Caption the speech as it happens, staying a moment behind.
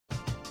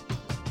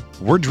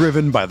We're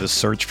driven by the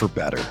search for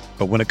better.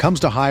 But when it comes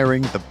to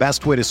hiring, the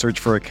best way to search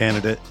for a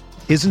candidate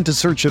isn't to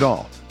search at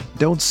all.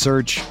 Don't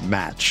search,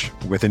 match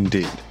with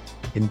Indeed.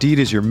 Indeed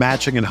is your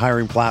matching and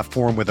hiring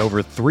platform with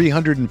over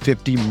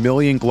 350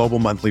 million global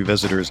monthly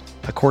visitors,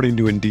 according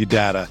to Indeed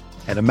data,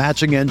 and a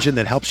matching engine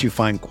that helps you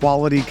find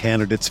quality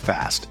candidates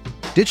fast.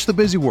 Ditch the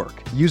busy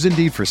work. Use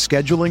Indeed for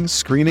scheduling,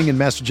 screening, and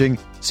messaging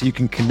so you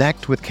can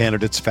connect with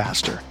candidates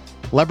faster.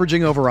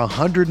 Leveraging over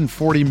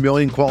 140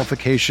 million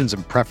qualifications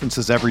and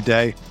preferences every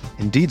day,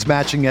 Indeed's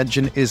matching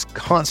engine is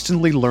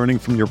constantly learning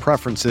from your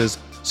preferences,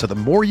 so the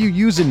more you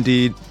use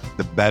Indeed,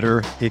 the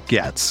better it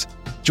gets.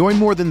 Join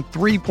more than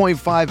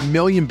 3.5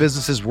 million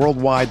businesses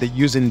worldwide that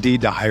use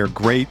Indeed to hire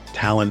great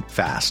talent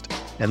fast.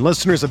 And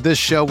listeners of this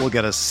show will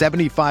get a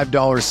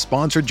 $75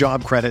 sponsored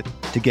job credit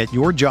to get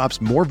your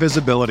jobs more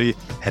visibility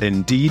at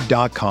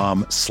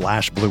Indeed.com/Blue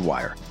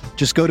Wire.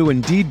 Just go to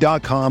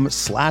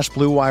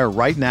Indeed.com/Blue Wire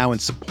right now and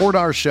support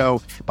our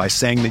show by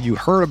saying that you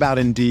heard about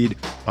Indeed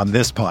on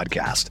this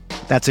podcast.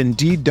 That's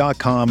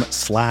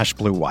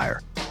Indeed.com/Blue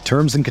Wire.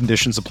 Terms and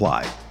conditions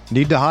apply.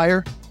 Need to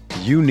hire?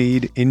 You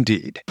need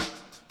Indeed.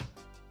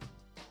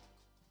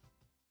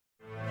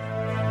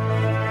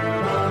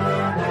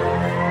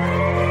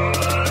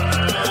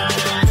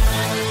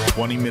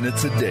 20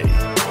 minutes a day,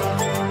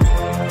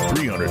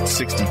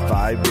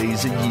 365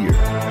 days a year.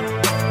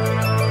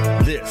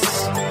 This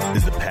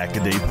is the Pack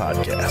a Day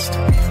Podcast.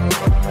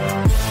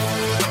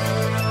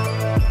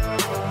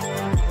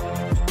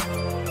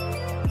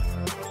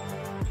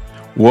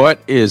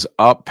 What is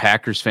up,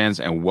 Packers fans,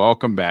 and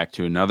welcome back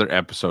to another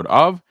episode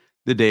of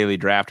The Daily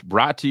Draft,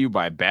 brought to you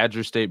by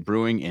Badger State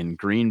Brewing in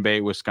Green Bay,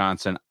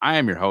 Wisconsin. I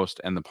am your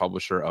host and the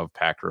publisher of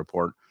Packer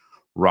Report,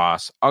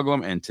 Ross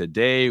Uglum, and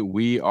today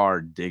we are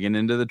digging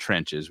into the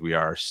trenches. We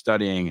are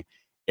studying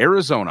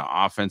Arizona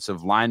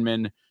offensive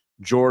lineman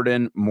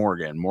Jordan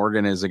Morgan.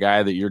 Morgan is a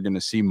guy that you're going to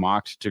see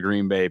mocked to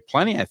Green Bay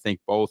plenty, I think,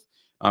 both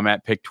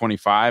at pick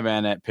 25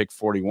 and at pick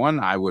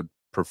 41. I would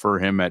prefer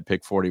him at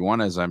pick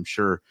 41, as I'm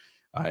sure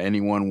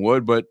anyone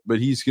would, but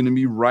he's going to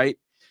be right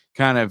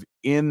kind of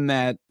in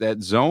that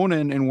zone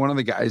and one of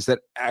the guys that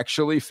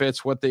actually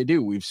fits what they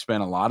do. We've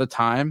spent a lot of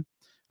time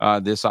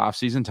this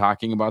offseason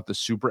talking about the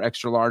super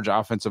extra large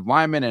offensive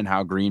linemen and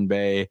how Green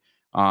Bay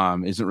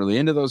isn't really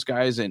into those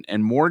guys.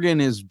 And Morgan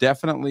is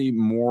definitely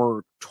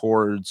more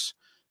towards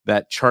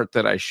that chart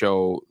that I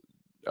show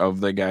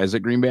of the guys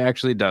that Green Bay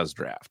actually does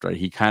draft, right?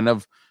 He kind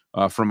of,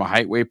 from a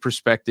height weight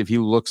perspective, he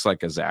looks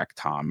like a Zach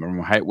Tom. From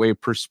a height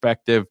weight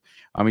perspective,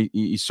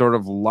 he's sort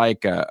of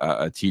like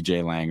a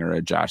TJ Lang or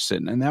a Josh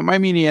Sitton. And that might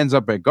mean he ends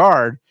up at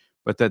guard,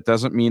 but that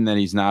doesn't mean that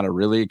he's not a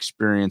really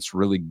experienced,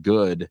 really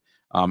good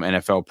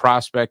NFL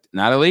prospect.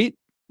 Not elite,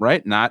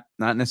 right? Not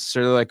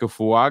necessarily like a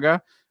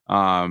Fuaga.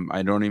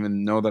 I don't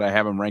even know that I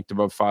have him ranked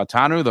above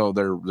Fautanu, though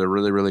they're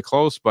really, really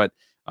close, but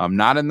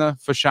not in the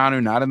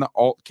Fashanu, not in the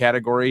alt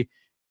category.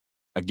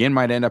 Again,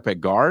 might end up at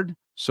guard.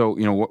 So,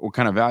 what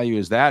kind of value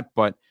is that?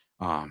 But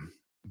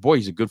boy,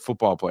 he's a good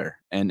football player,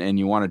 and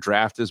you want to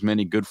draft as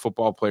many good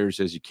football players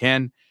as you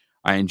can.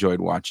 I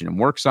enjoyed watching him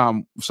work. Saw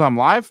him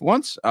live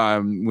once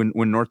when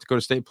North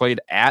Dakota State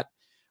played at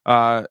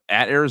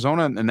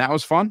Arizona, and that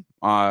was fun.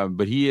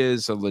 But he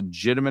is a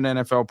legitimate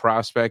NFL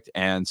prospect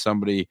and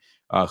somebody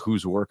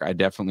whose work I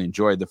definitely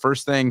enjoyed. The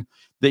first thing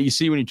that you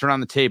see when you turn on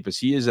the tape is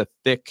he is a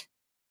thick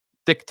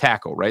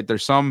tackle, right?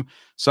 There's some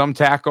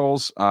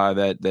tackles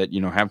that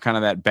have kind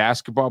of that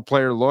basketball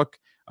player look,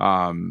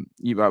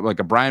 like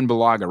a Brian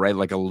Bulaga, right?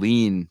 Like a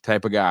lean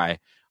type of guy.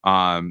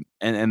 And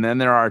then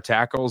there are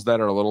tackles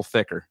that are a little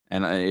thicker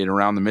and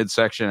around the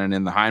midsection and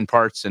in the hind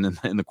parts and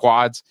in the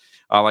quads,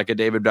 like a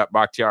David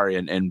Bakhtiari,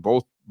 and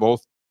both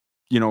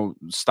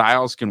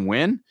styles can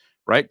win,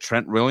 right?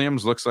 Trent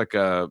Williams looks like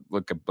a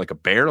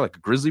bear, like a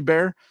grizzly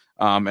bear.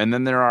 And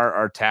then there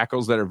are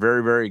tackles that are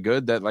very, very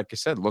good that, like I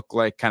said, look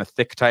like kind of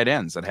thick tight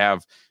ends that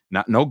have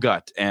no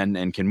gut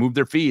and can move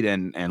their feet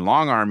and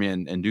long arm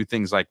and do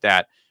things like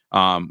that.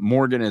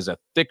 Morgan is a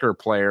thicker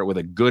player with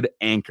a good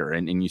anchor,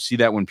 and you see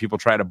that when people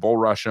try to bull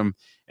rush him.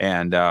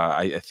 And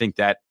I think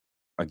that,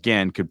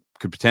 again, could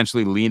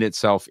potentially lean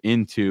itself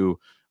into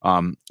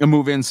a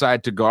move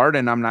inside to guard,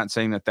 and I'm not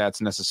saying that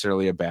that's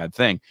necessarily a bad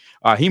thing.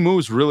 He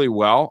moves really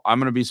well. I'm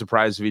going to be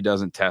surprised if he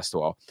doesn't test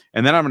well.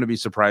 And then I'm going to be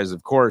surprised,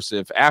 of course,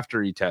 if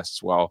after he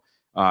tests well,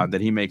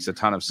 that he makes a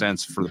ton of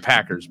sense for the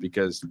Packers,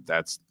 because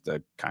that's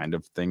the kind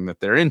of thing that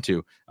they're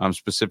into,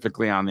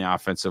 specifically on the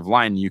offensive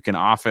line. You can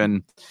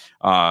often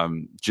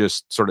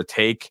just sort of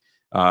take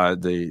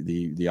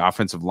the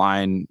offensive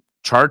line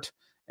chart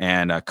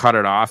and cut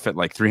it off at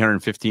like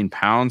 315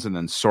 pounds and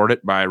then sort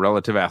it by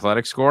relative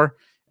athletic score.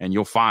 And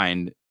you'll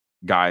find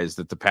guys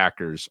that the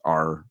Packers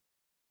are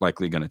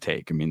likely going to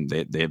take. I mean,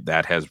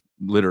 that has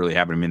literally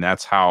happened. I mean,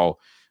 that's how,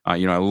 I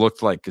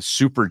looked like a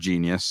super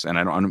genius, and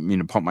I don't mean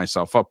to pump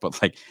myself up,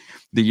 but like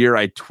the year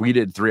I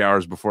tweeted 3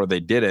 hours before they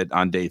did it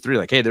on day 3,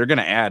 like, hey, they're going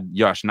to add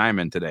Josh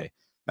Nijman today.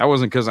 That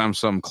wasn't because I'm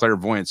some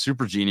clairvoyant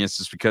super genius.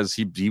 It's because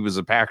he was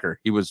a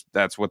Packer.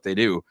 That's what they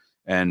do.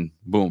 And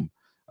boom,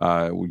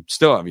 we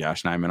still have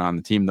Josh Nijman on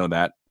the team, though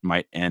that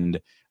might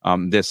end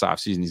this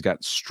offseason. He's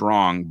got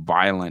strong,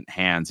 violent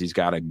hands. He's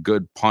got a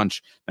good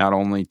punch, not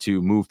only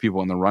to move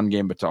people in the run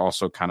game, but to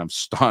also kind of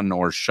stun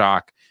or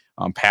shock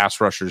pass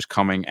rushers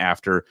coming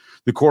after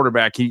the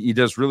quarterback. He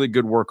does really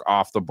good work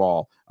off the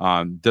ball,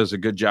 does a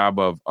good job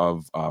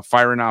of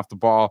firing off the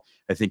ball.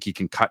 I think he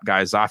can cut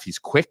guys off. He's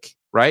quick,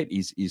 right?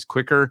 He's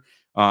quicker.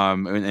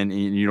 And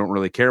you don't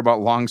really care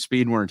about long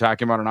speed when we're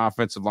talking about an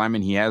offensive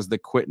lineman. He has the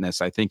quickness.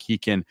 I think he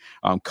can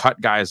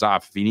cut guys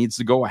off. If he needs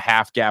to go a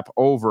half gap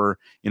over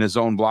in his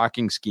own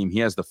blocking scheme, he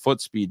has the foot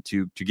speed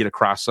to get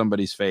across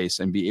somebody's face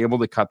and be able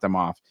to cut them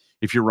off.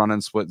 If you're running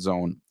split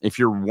zone, if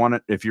you're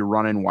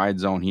running wide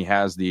zone, he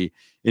has the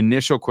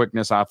initial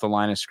quickness off the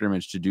line of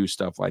scrimmage to do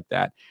stuff like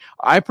that.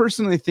 I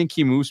personally think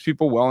he moves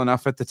people well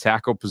enough at the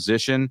tackle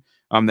position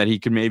that he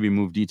can maybe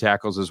move D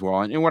tackles as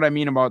well. And what I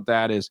mean about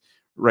that is,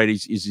 right,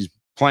 he's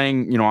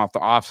playing, off the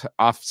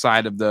off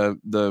side of the,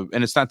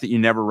 and it's not that you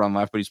never run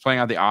left, but he's playing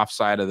on the off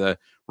side of the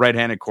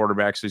right-handed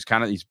quarterback. So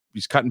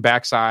he's cutting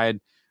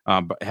backside,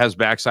 but has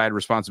backside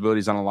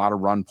responsibilities on a lot of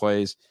run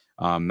plays.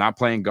 Not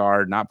playing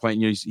guard, not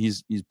playing.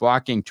 He's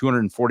blocking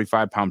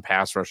 245-pound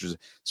pass rushers,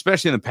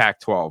 especially in the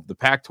Pac-12. The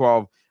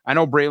Pac-12. I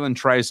know Braylon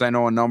Trice. I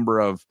know a number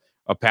of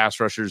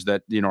pass rushers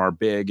that are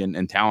big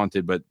and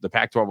talented, but the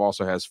Pac-12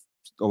 also has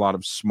a lot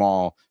of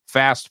small,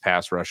 fast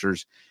pass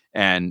rushers,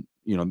 and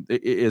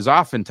it is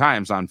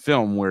oftentimes on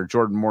film where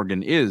Jordan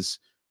Morgan is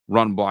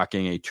run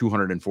blocking a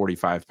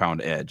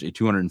 245-pound edge, a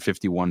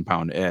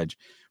 251-pound edge,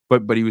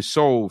 but he was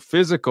so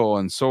physical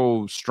and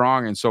so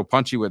strong and so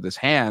punchy with his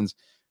hands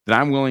that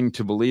I'm willing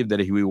to believe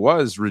that if he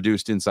was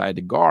reduced inside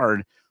to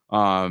guard,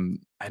 I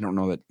don't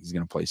know that he's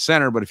going to play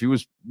center, but if he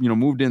was,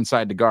 moved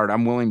inside to guard,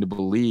 I'm willing to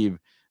believe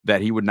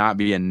that he would not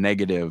be a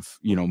negative,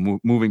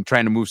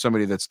 trying to move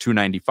somebody that's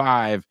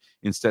 295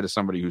 instead of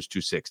somebody who's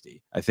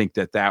 260. I think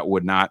that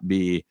would not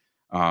be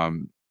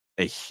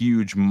a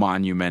huge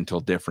monumental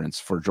difference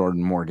for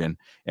Jordan Morgan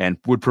and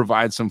would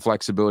provide some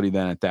flexibility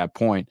then at that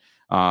point.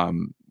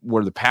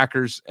 Where the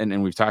Packers,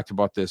 and we've talked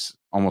about this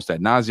almost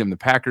ad nauseum, the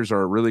Packers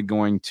are really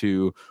going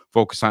to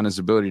focus on his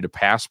ability to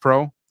pass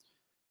pro,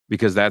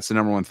 because that's the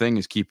number one thing,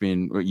 is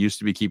what used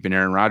to be keeping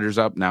Aaron Rodgers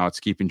up. Now it's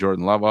keeping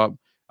Jordan Love up.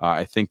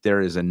 I think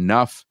there is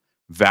enough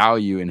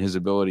value in his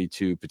ability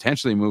to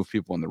potentially move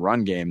people in the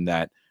run game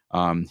that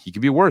he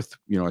could be worth,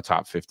 a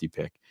top 50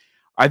 pick.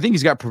 I think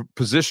he's got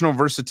positional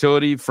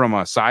versatility from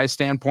a size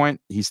standpoint.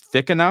 He's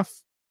thick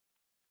enough.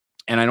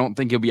 And I don't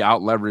think he'll be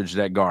out leveraged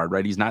at guard,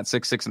 right? He's not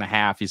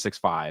 6'6.5", he's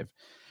 6'5".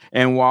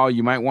 And while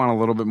you might want a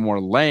little bit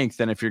more length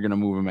than if you're going to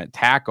move him at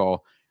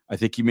tackle, I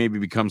think he maybe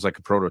becomes like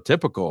a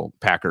prototypical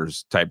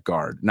Packers type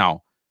guard.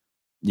 Now,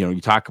 you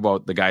talk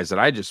about the guys that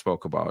I just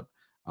spoke about,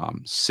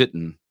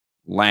 Sitton,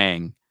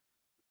 Lang,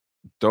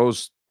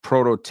 those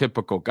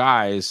prototypical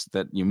guys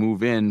that you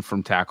move in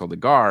from tackle to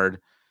guard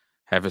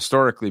have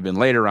historically been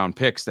later round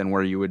picks than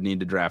where you would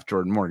need to draft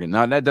Jordan Morgan.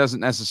 Now, that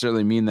doesn't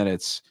necessarily mean that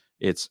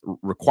it's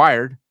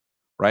required,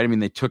 right? I mean,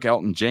 they took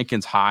Elton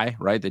Jenkins high,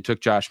 right? They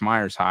took Josh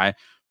Myers high,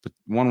 but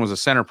one was a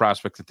center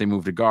prospect that they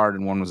moved to guard,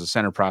 and one was a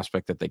center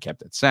prospect that they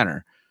kept at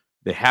center.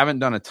 They haven't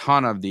done a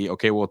ton of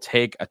we'll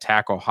take a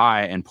tackle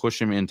high and push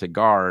him into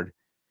guard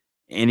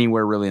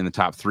anywhere really in the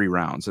top 3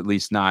 rounds, at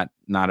least not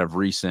of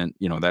recent.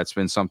 That's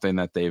been something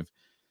that they've,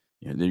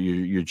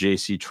 your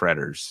JC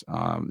Treaders,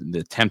 they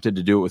attempted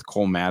to do it with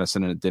Cole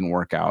Madison and it didn't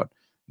work out.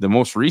 The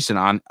most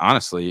recent,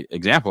 honestly,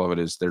 example of it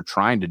is they're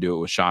trying to do it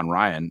with Sean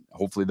Ryan.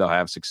 Hopefully they'll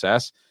have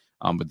success.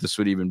 But this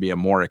would even be a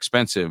more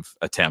expensive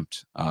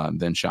attempt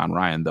than Sean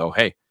Ryan, though.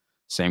 Hey,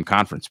 same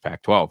conference,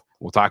 Pac-12.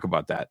 We'll talk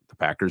about that. The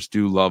Packers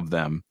do love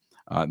them,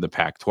 the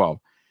Pac-12.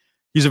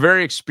 He's a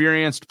very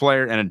experienced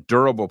player and a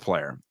durable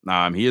player.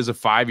 He is a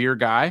 5-year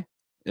guy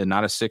and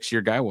not a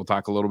 6-year guy. We'll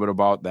talk a little bit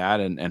about that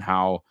and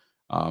how,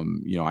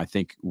 I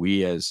think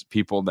we as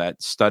people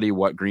that study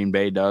what Green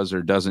Bay does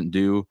or doesn't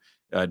do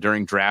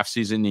during draft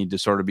season need to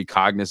sort of be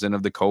cognizant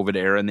of the COVID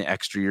era and the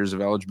extra years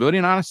of eligibility.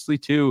 And honestly,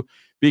 too,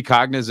 be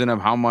cognizant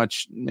of how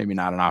much, maybe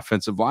not an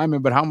offensive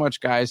lineman, but how much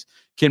guys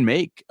can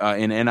make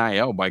in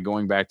NIL by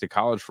going back to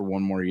college for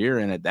one more year.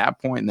 And at that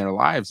point in their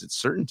lives, it's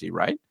certainty,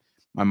 right?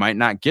 I might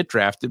not get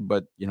drafted,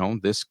 but,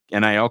 this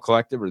NIL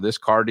collective or this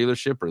car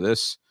dealership or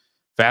this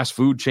fast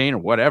food chain or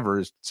whatever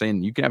is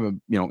saying you can have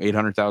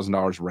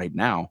 $800,000 right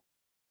now.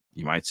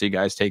 You might see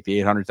guys take the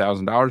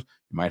 $800,000. You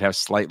might have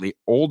slightly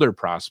older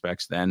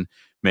prospects then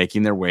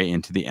making their way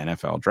into the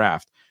NFL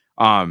draft.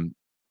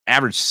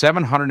 Averaged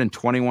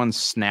 721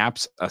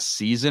 snaps a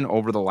season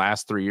over the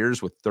last 3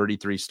 years with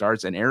 33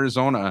 starts. And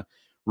Arizona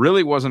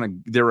really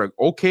they were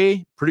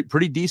okay,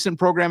 pretty decent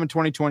program in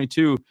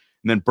 2022,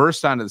 and then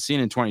burst onto the scene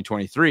in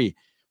 2023.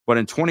 But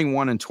in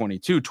 21 and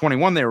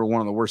 21, they were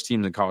one of the worst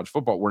teams in college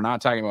football. We're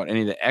not talking about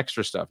any of the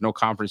extra stuff, no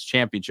conference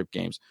championship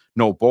games,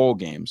 no bowl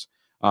games.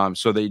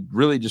 So they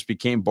really just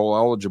became bowl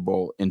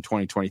eligible in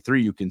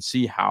 2023. You can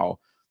see how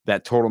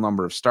that total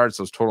number of starts,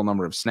 those total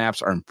number of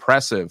snaps are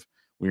impressive.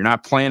 When you're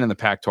not playing in the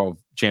Pac-12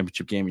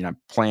 championship game, you're not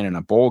playing in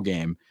a bowl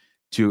game.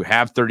 To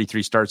have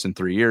 33 starts in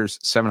 3 years,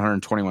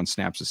 721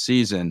 snaps a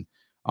season.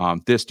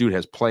 This dude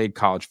has played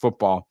college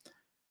football.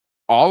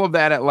 all of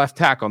that at left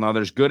tackle. Now,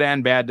 there's good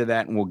and bad to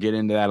that, and we'll get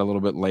into that a little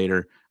bit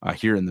later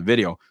here in the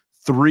video.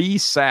 3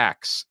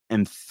 sacks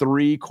and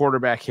 3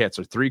 quarterback hits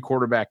or 3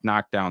 quarterback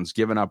knockdowns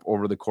given up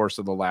over the course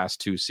of the last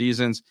 2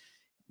 seasons.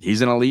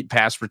 He's an elite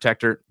pass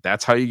protector.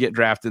 That's how you get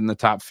drafted in the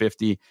top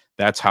 50.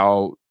 That's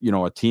how,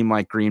 a team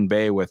like Green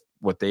Bay, with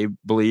what they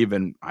believe,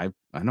 and I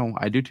know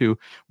I do too,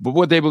 but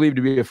what they believe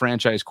to be a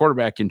franchise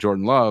quarterback in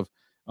Jordan Love,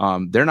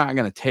 they're not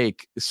going to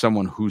take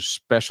someone whose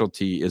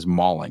specialty is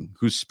mauling,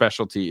 whose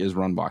specialty is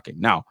run blocking.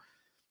 Now,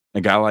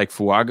 a guy like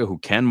Fuaga who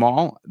can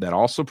maul, that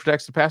also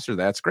protects the passer,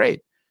 that's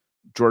great.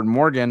 Jordan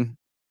Morgan,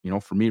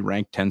 for me,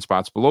 ranked 10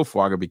 spots below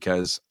Fuaga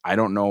because I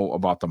don't know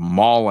about the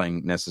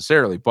mauling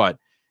necessarily, but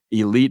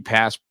elite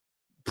pass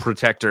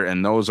protector,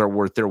 and those are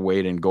worth their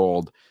weight in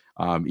gold.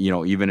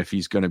 Even if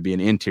he's going to be an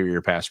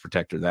interior pass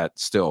protector, that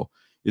still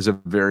is a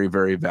very,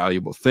 very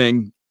valuable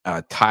thing.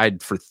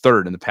 Tied for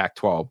 3rd in the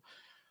Pac-12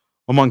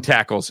 among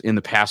tackles in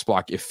the pass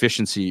block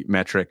efficiency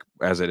metric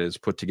as it is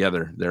put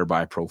together there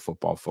by Pro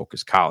Football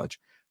Focus College.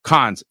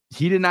 Cons,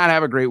 he did not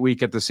have a great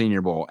week at the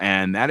Senior Bowl,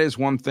 and that is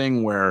one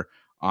thing where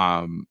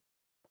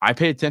I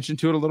pay attention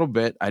to it a little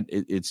bit.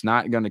 It's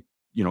not going to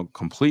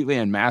completely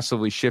and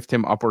massively shift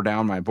him up or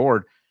down my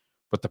board,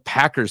 but the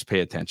Packers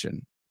pay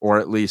attention, or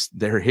at least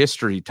their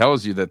history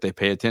tells you that they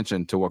pay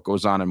attention to what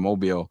goes on in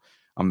Mobile.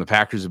 The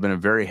Packers have been a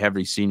very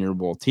heavy Senior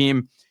Bowl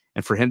team,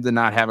 and for him to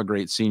not have a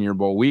great Senior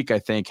Bowl week, I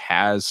think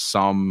has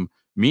some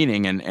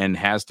meaning and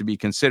has to be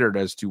considered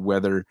as to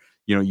whether,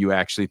 you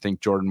actually think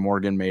Jordan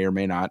Morgan may or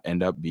may not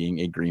end up being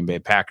a Green Bay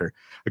Packer.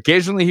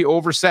 Occasionally he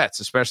oversets,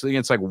 especially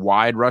against like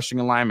wide rushing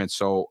alignments.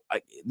 So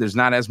there's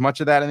not as much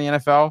of that in the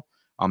NFL.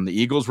 The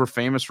Eagles were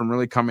famous from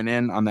really coming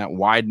in on that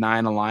wide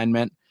 9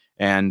 alignment,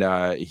 and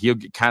he'll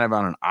get kind of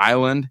on an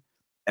island,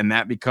 and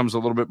that becomes a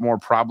little bit more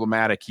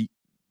problematic.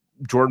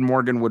 Jordan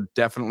Morgan would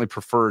definitely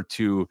prefer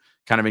to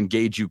kind of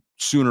engage you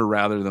sooner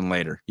rather than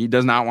later. He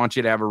does not want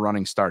you to have a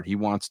running start. He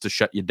wants to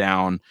shut you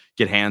down,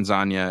 get hands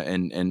on you,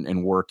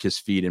 and work his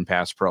feet in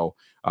pass pro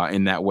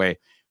in that way.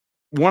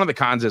 One of the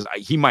cons is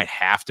he might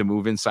have to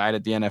move inside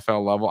at the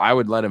NFL level. I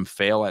would let him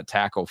fail at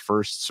tackle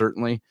first,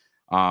 certainly.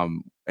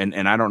 And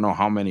I don't know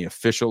how many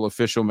official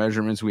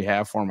measurements we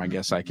have for him. I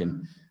guess I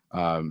can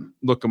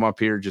look them up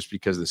here just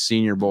because the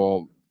Senior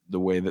Bowl, the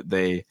way that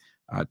they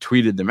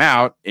tweeted them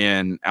out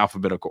in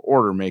alphabetical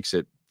order, makes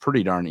it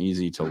pretty darn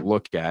easy to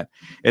look at.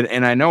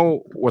 And I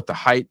know what the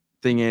height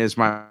thing is.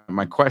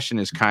 My question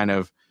is kind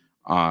of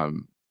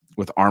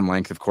with arm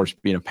length, of course,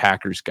 being a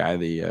Packers guy,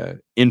 the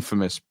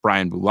infamous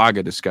Brian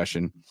Bulaga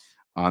discussion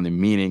on the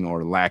meaning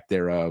or lack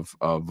thereof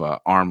of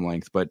arm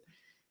length. But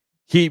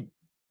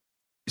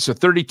so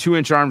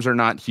 32-inch arms are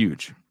not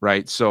huge,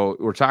 right? So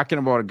we're talking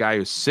about a guy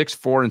who's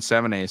 6'4" and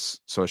 7/8,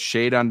 so a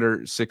shade under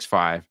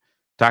 6'5".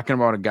 Talking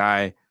about a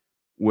guy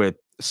with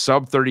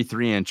sub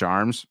 33-inch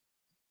arms.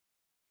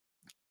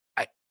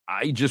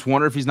 I just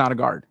wonder if he's not a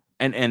guard.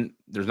 And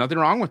there's nothing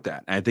wrong with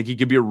that. I think he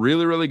could be a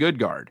really, really good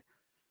guard.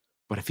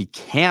 But if he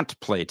can't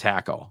play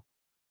tackle,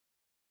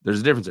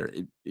 there's a difference there.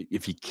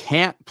 If he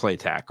can't play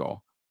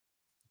tackle,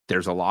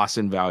 there's a loss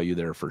in value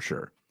there for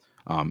sure.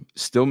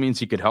 Still means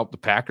he could help the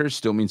Packers.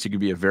 Still means he could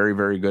be a very,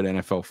 very good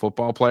NFL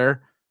football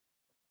player.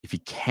 If he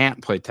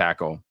can't play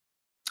tackle,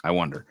 I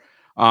wonder.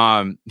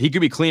 He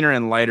could be cleaner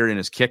and lighter in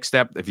his kick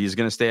step. If he's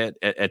going to stay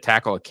at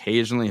tackle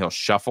occasionally, he'll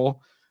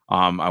shuffle.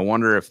 I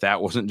wonder if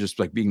that wasn't just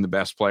like being the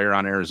best player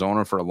on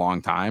Arizona for a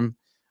long time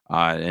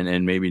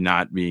and maybe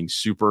not being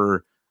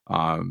super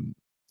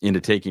into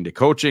taking to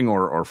coaching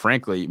or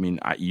frankly,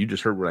 you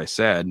just heard what I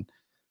said,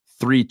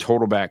 3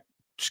 total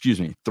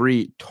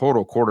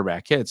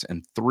quarterback hits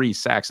and 3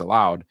 sacks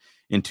allowed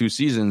in 2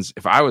 seasons.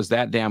 If I was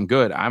that damn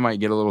good, I might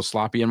get a little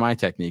sloppy in my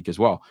technique as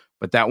well,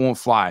 but that won't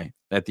fly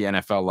at the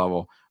NFL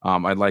level.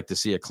 I'd like to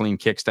see a clean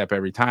kick step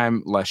every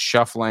time, less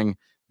shuffling,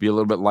 be a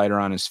little bit lighter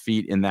on his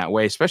feet in that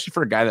way, especially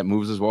for a guy that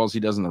moves as well as he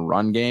does in the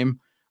run game.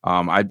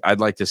 I'd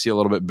like to see a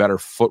little bit better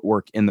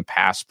footwork in the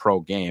pass pro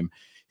game.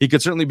 He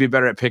could certainly be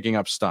better at picking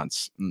up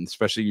stunts,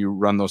 especially you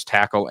run those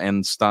tackle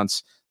end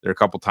stunts. There are a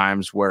couple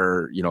times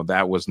where,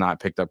 that was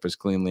not picked up as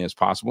cleanly as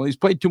possible. He's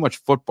played too much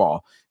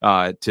football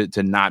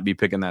to not be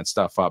picking that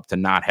stuff up, to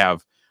not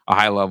have a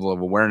high level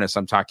of awareness.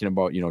 I'm talking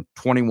about,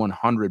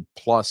 2,100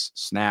 plus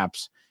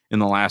snaps in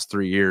the last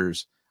 3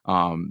 years.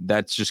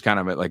 That's just kind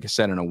of, like I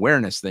said, an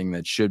awareness thing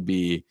that should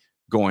be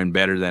going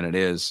better than it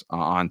is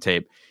on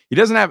tape. He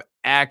doesn't have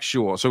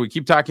so we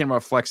keep talking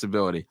about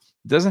flexibility.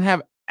 He doesn't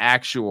have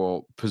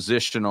actual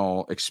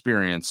positional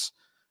experience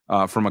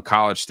from a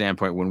college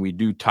standpoint when we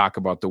do talk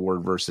about the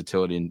word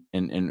versatility.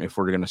 And if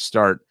we're going to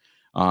start,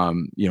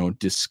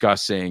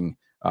 discussing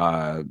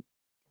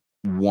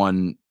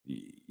one,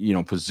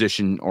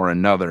 position or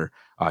another,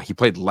 he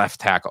played left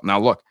tackle. Now,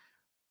 look,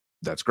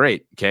 that's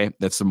great. Okay.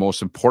 That's the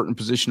most important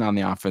position on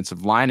the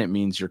offensive line. It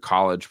means your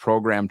college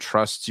program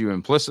trusts you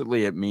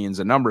implicitly. It means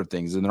a number of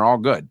things, and they're all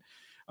good.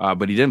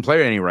 But he didn't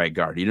play any right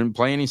guard. He didn't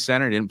play any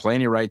center. He didn't play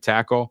any right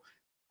tackle.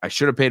 I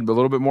should have paid a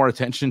little bit more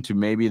attention to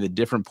maybe the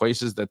different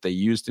places that they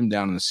used him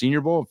down in the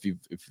Senior Bowl. If you've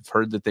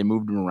heard that they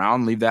moved him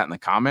around, leave that in the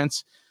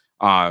comments.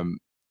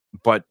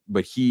 but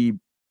he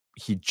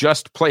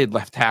just played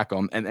left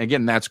tackle. And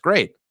again, that's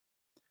great.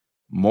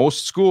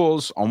 Most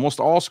schools, almost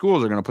all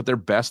schools, are going to put their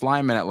best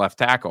lineman at left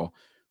tackle,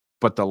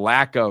 but the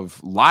lack of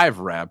live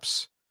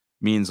reps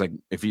means, like,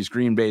 if he's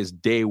Green Bay's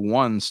day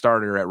one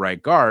starter at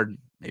right guard,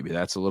 maybe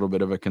that's a little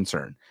bit of a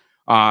concern.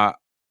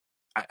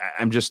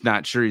 I'm just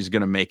not sure he's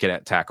going to make it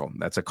at tackle.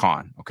 That's a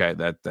con. Okay.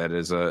 That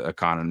is a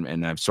con.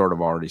 And I've sort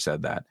of already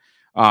said that.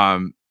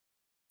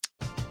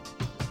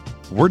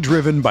 We're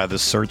driven by the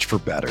search for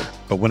better.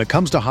 But when it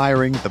comes to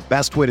hiring, the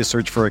best way to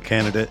search for a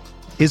candidate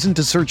isn't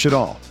to search at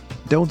all.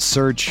 Don't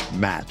search,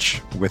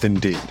 match with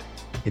Indeed.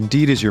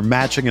 Indeed is your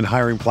matching and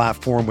hiring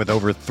platform with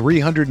over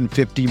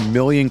 350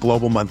 million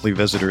global monthly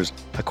visitors,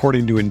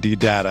 according to Indeed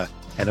data,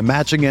 and a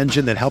matching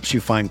engine that helps you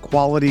find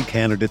quality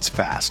candidates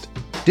fast.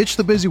 Ditch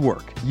the busy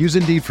work. Use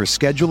Indeed for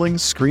scheduling,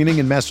 screening,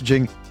 and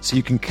messaging so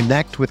you can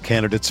connect with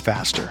candidates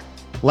faster.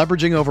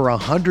 Leveraging over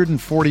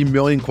 140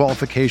 million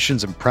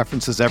qualifications and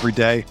preferences every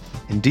day,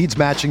 Indeed's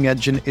matching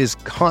engine is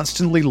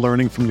constantly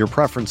learning from your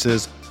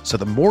preferences, so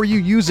the more you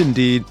use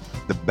Indeed,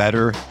 the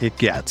better it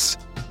gets.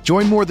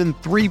 Join more than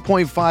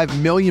 3.5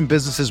 million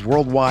businesses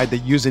worldwide that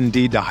use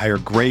Indeed to hire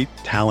great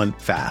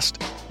talent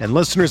fast. And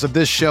listeners of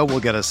this show will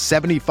get a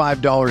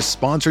 $75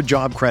 sponsored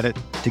job credit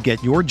to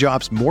get your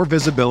jobs more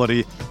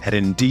visibility at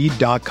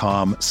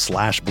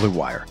Indeed.com/Blue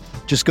Wire.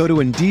 Just go to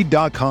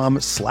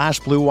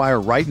Indeed.com/Blue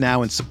Wire right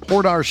now and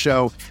support our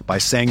show by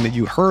saying that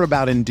you heard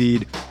about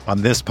Indeed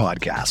on this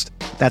podcast.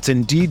 That's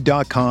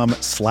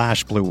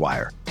Indeed.com/Blue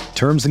Wire.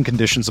 Terms and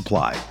conditions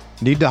apply.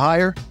 Need to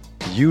hire?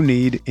 You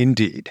need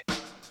Indeed.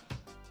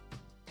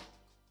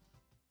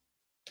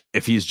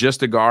 If he's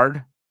just a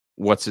guard,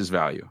 what's his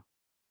value?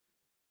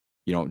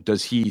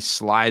 Does he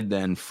slide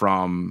then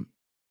from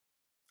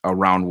a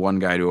round one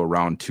guy to a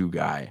round two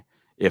guy?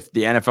 If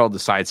the NFL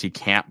decides he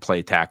can't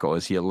play tackle,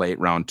 is he a late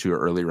round two or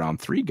early round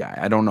three guy?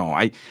 I don't know.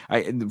 I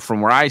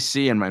from where I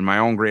see in my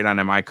own grade on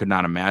him, I could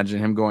not imagine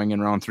him going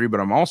in round three, but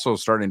I'm also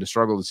starting to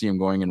struggle to see him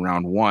going in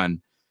round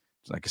one.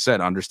 Like I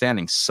said,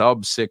 understanding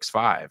sub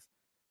 6'5",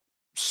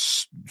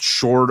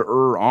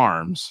 shorter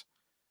arms.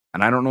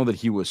 And I don't know that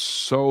he was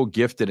so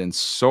gifted and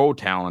so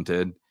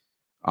talented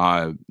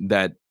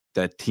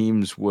that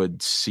teams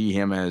would see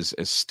him as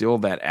still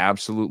that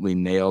absolutely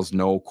nails,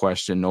 no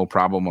question, no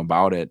problem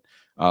about it,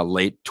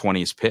 late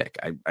 20s pick.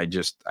 I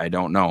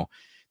don't know.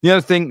 The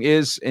other thing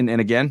is, and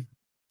again,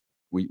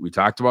 we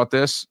talked about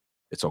this.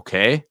 It's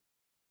okay.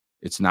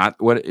 It's not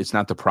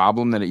the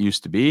problem that it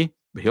used to be,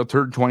 but he'll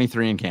turn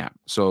 23 in camp.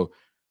 So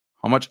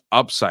how much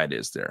upside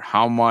is there?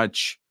 How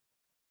much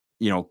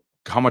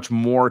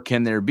more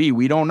can there be?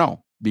 We don't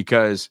know,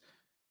 because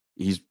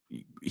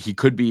he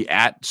could be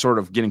at sort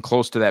of getting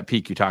close to that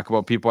peak. You talk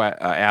about people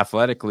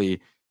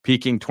athletically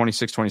peaking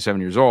 26,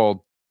 27 years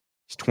old.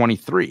 He's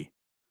 23.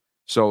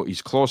 So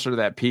he's closer to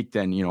that peak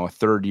than, a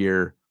third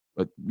year,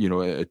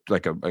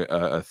 like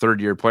a third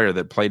year player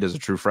that played as a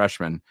true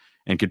freshman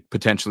and could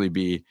potentially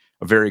be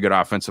a very good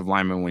offensive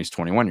lineman when he's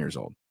 21 years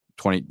old,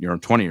 20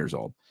 years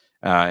old.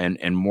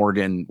 And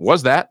Morgan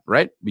was that,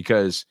 right?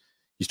 Because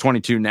he's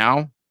 22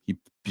 now.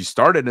 He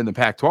started in the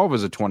Pac-12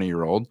 as a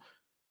 20-year-old,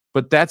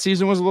 but that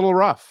season was a little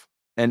rough.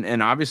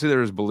 And obviously there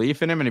was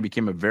belief in him, and he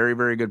became a very,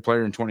 very good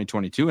player in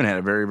 2022 and had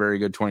a very, very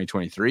good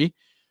 2023.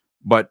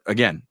 But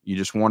again, you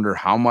just wonder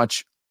how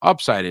much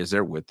upside is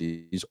there with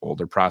these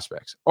older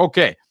prospects.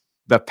 Okay,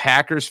 the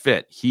Packers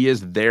fit. He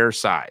is their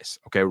size.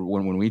 Okay,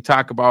 when we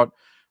talk about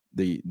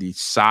the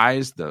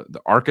size, the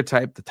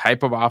archetype, the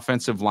type of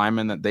offensive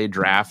lineman that they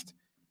draft,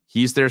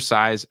 he's their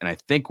size. And I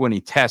think when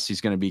he tests, he's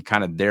going to be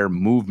kind of their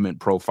movement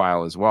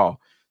profile as well,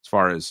 as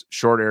far as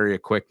short area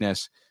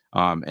quickness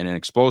and an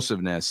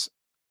explosiveness.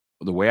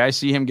 The way I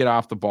see him get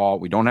off the ball,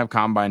 we don't have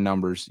combine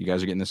numbers. You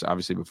guys are getting this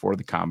obviously before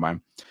the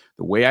combine.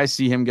 The way I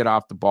see him get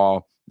off the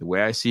ball, the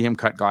way I see him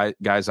cut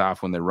guys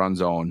off when they run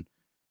zone,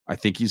 I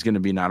think he's going to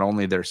be not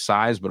only their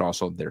size, but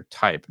also their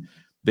type.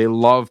 They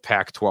love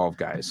Pac-12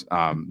 guys.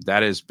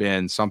 That has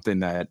been something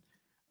that,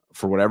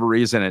 for whatever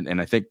reason, and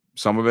I think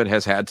some of it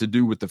has had to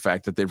do with the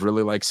fact that they've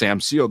really liked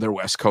Sam Seal, their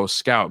West Coast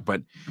scout.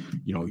 But,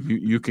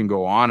 you can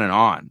go on and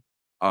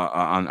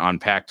on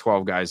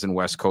Pac-12 guys and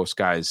West Coast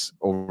guys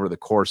over the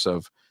course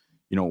of,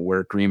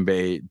 where Green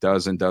Bay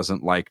does and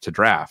doesn't like to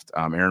draft.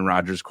 Aaron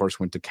Rodgers, of course,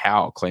 went to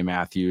Cal. Clay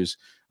Matthews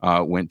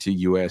went to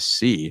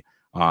USC.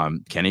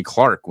 Kenny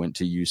Clark went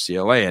to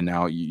UCLA. And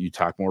now you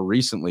talk more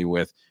recently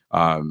with,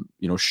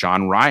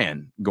 Sean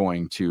Ryan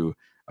going to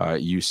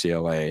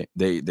UCLA.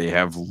 They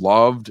have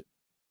loved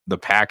the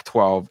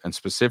Pac-12, and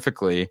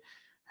specifically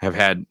have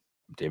had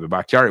David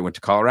Bakhtiari went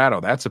to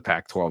Colorado. That's a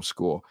Pac-12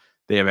 school.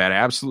 They have had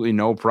absolutely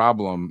no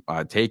problem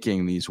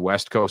taking these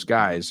West Coast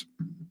guys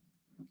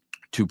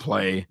to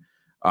play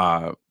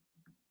on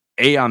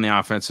the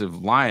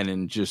offensive line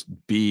and just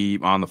be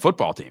on the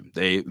football team.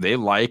 They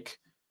like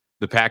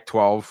the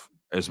Pac-12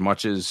 as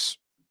much as,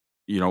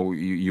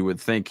 you would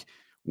think,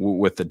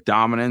 with the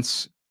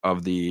dominance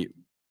of the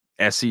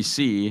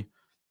SEC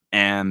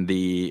and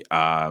the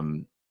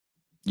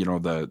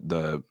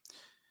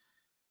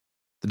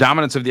the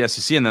dominance of the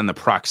SEC and then the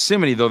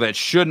proximity, though that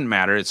shouldn't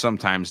matter, it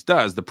sometimes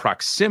does. The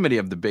proximity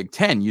of the Big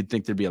Ten, you'd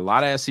think there'd be a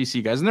lot of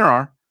SEC guys, and there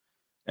are,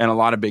 and a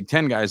lot of Big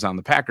Ten guys on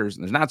the Packers,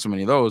 and there's not so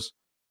many of those.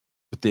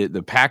 But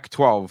the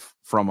Pac-12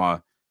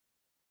 from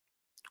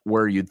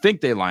where you'd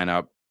think they line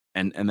up,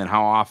 and then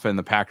how often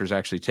the Packers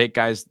actually take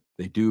guys,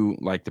 they do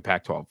like the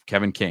Pac-12.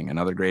 Kevin King,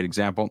 another great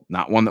example,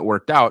 not one that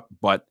worked out,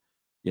 but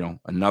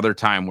another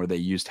time where they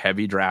used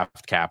heavy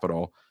draft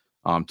capital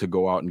to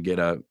go out and get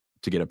a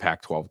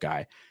Pac-12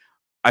 guy.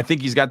 I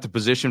think he's got the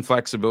position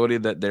flexibility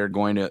that they're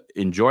going to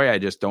enjoy. I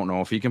just don't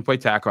know if he can play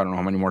tackle. I don't know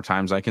how many more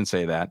times I can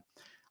say that.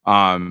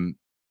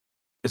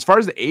 As far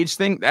as the age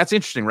thing, that's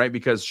interesting, right?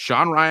 Because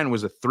Sean Ryan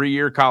was a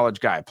 3-year college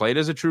guy, played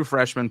as a true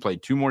freshman,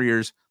 played 2 more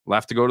years,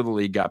 left to go to the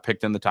league, got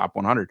picked in the top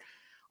 100.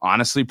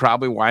 Honestly,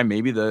 probably why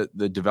maybe the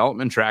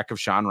development track of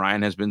Sean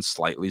Ryan has been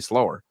slightly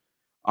slower.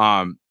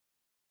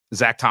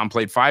 Zach Tom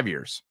played 5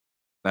 years.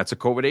 That's a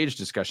COVID age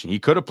discussion. He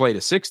could have played a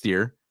 6th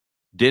year,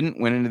 didn't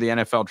win into the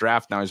NFL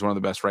draft. Now he's one of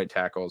the best right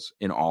tackles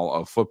in all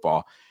of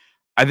football.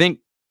 I think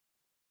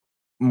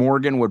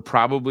Morgan would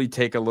probably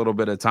take a little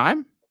bit of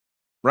time,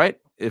 right?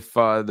 If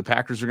the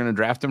Packers are going to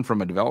draft him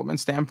from a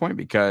development standpoint,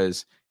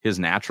 because his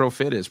natural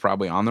fit is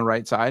probably on the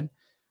right side.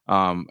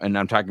 And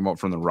I'm talking about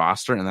from the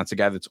roster, and that's a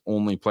guy that's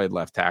only played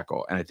left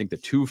tackle. And I think the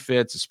 2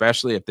 fits,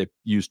 especially if they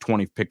use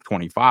pick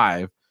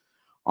 25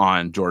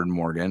 on Jordan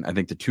Morgan, I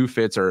think the 2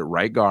 fits are at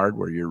right guard,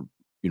 where you're,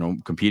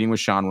 competing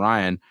with Sean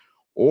Ryan.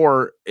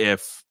 Or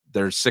if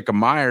there's Sicka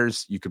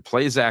Myers, you could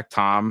play Zach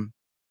Tom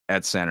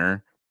at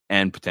center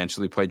and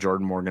potentially play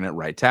Jordan Morgan at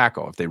right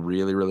tackle if they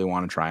really, really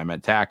want to try him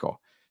at tackle.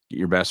 Get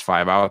your best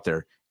 5 out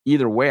there.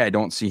 Either way, I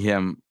don't see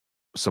him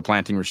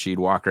supplanting Rasheed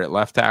Walker at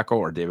left tackle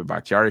or David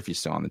Bakhtiari if he's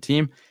still on the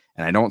team.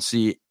 And I don't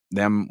see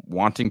them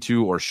wanting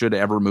to or should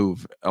ever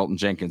move Elton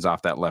Jenkins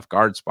off that left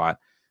guard spot.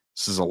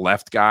 This is a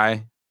left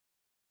guy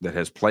that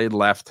has played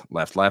left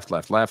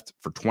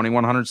for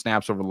 2,100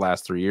 snaps over the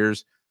last 3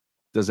 years.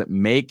 Does it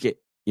make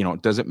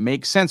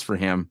sense for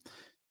him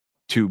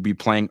to be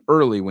playing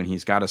early when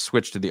he's got to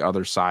switch to the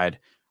other side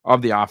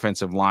of the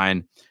offensive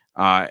line?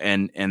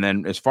 And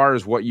then as far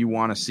as what you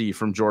want to see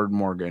from Jordan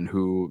Morgan,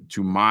 who,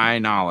 to my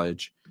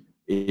knowledge,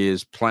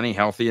 is plenty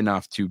healthy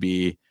enough to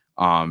be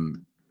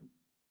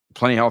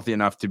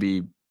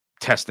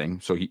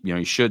testing. So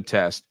he should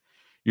test.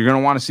 You're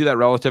going to want to see that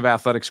relative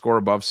athletic score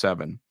above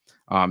 7.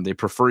 They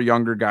prefer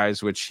younger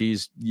guys, which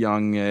he's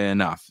young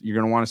enough. You're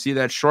going to want to see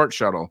that short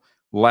shuttle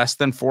less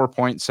than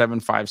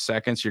 4.75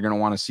 seconds. You're going to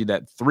want to see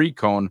that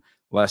 3-cone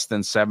less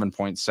than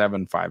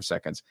 7.75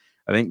 seconds.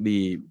 I think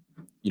the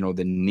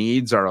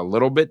needs are a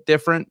little bit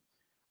different,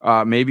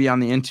 maybe on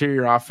the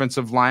interior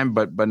offensive line,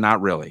 but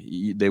not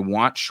really. They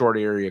want short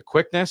area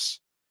quickness,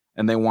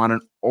 and they want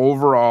an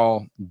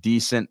overall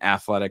decent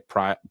athletic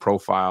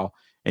profile.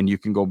 And you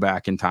can go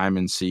back in time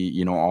and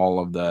see, all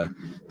of the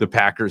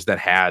Packers that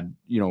had,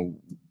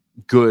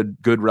 good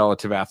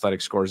relative athletic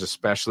scores,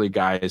 especially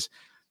guys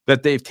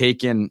that they've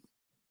taken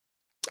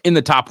in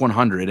the top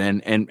 100.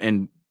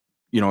 And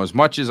as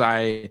much as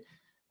I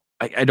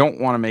don't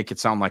want to make it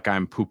sound like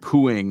I'm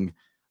poo-pooing,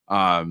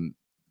 Jordan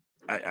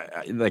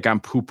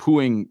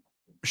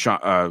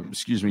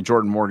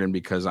Morgan,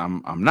 because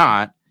I'm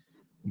not,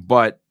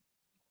 but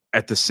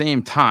at the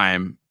same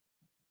time,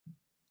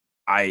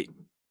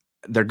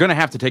 they're going to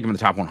have to take him in the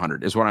top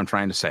 100 is what I'm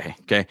trying to say.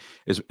 Okay.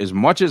 As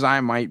much as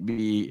I might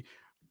be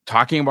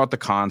talking about the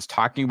cons,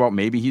 talking about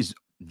maybe he's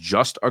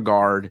just a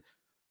guard,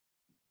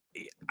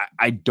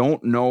 I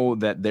don't know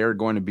that they're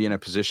going to be in a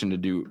position to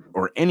do,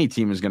 or any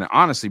team is going to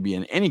honestly be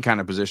in any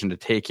kind of position to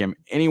take him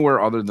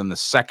anywhere other than the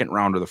 2nd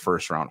round or the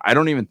 1st round. I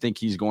don't even think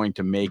he's going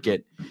to make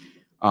it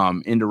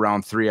into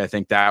round 3. I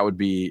think that would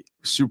be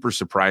super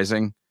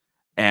surprising.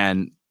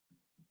 And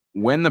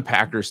when the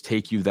Packers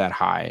take you that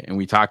high, and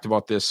we talked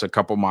about this a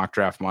couple mock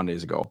draft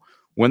Mondays ago,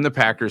 when the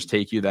Packers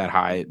take you that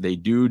high, they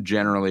do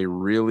generally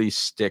really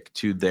stick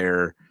to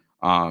their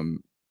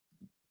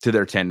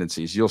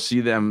tendencies. You'll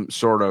see them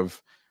sort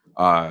of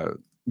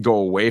go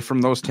away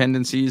from those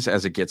tendencies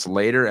as it gets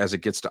later, as it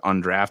gets to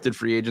undrafted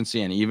free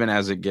agency, and even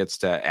as it gets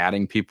to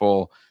adding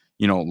people,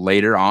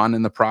 later on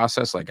in the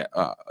process. Like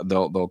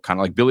they'll kind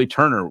of, like Billy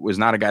Turner was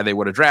not a guy they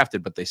would have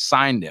drafted, but they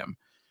signed him.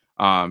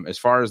 As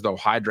far as the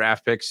high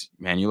draft picks,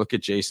 man, you look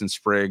at Jason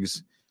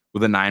Spriggs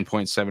with a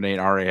 9.78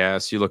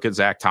 RAS. You look at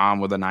Zach Tom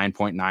with a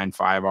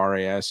 9.95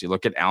 RAS. You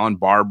look at Alan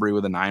Barbary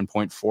with a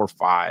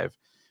 9.45.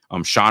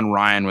 Sean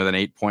Ryan with an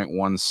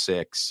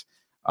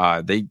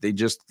 8.16. They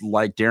just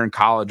like Darren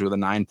College with a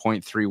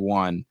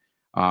 9.31.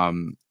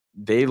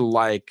 They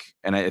like,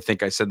 and I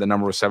think I said the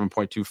number was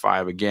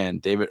 7.25 again.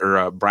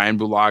 Brian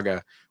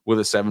Bulaga with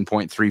a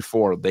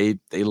 7.34.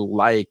 They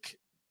like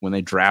when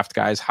they draft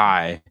guys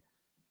high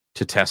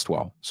to test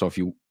well. So if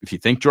you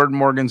think Jordan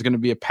Morgan's going to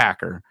be a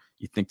Packer,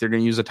 you think they're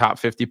going to use a top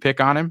 50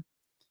 pick on him,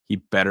 he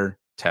better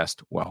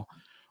test well.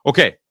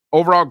 Okay.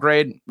 Overall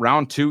grade,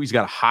 round 2. He's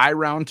got a high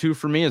round 2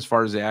 for me as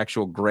far as the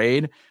actual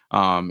grade.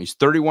 He's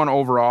 31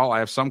 overall. I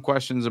have some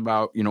questions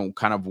about,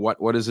 kind of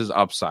what is his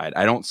upside.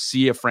 I don't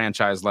see a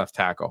franchise left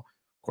tackle.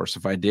 Of course,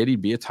 if I did,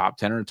 he'd be a top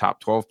 10 or a top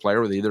 12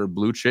 player with either a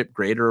blue chip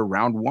grade or a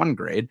round 1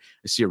 grade.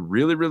 I see a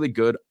really, really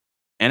good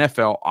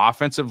NFL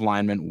offensive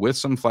lineman with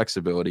some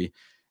flexibility.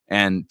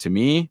 And to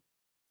me,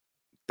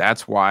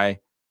 that's why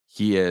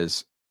he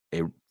is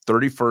a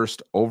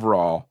 31st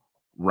overall,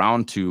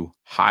 round 2,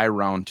 high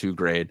round 2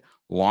 grade,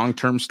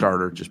 long-term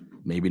starter, just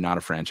maybe not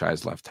a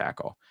franchise left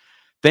tackle.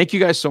 Thank you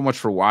guys so much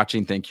for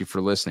watching. Thank you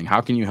for listening.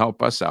 How can you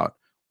help us out?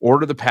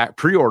 Pre-order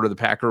the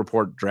Packer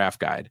Report draft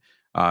guide.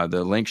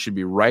 The link should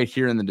be right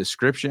here in the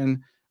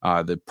description.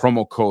 The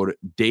promo code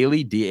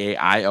DAILY,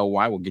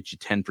 DAILY, will get you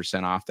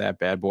 10% off that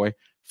bad boy.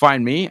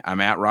 Find me.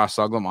 I'm at Ross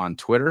Uglum on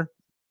Twitter,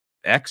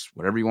 X,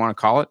 whatever you want to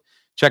call it.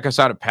 Check us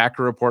out at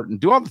Packer Report and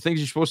do all the things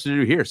you're supposed to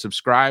do here.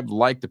 Subscribe,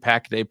 like the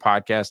Pack a Day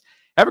podcast.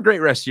 Have a great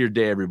rest of your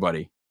day,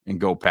 everybody, and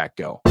go Pack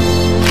Go.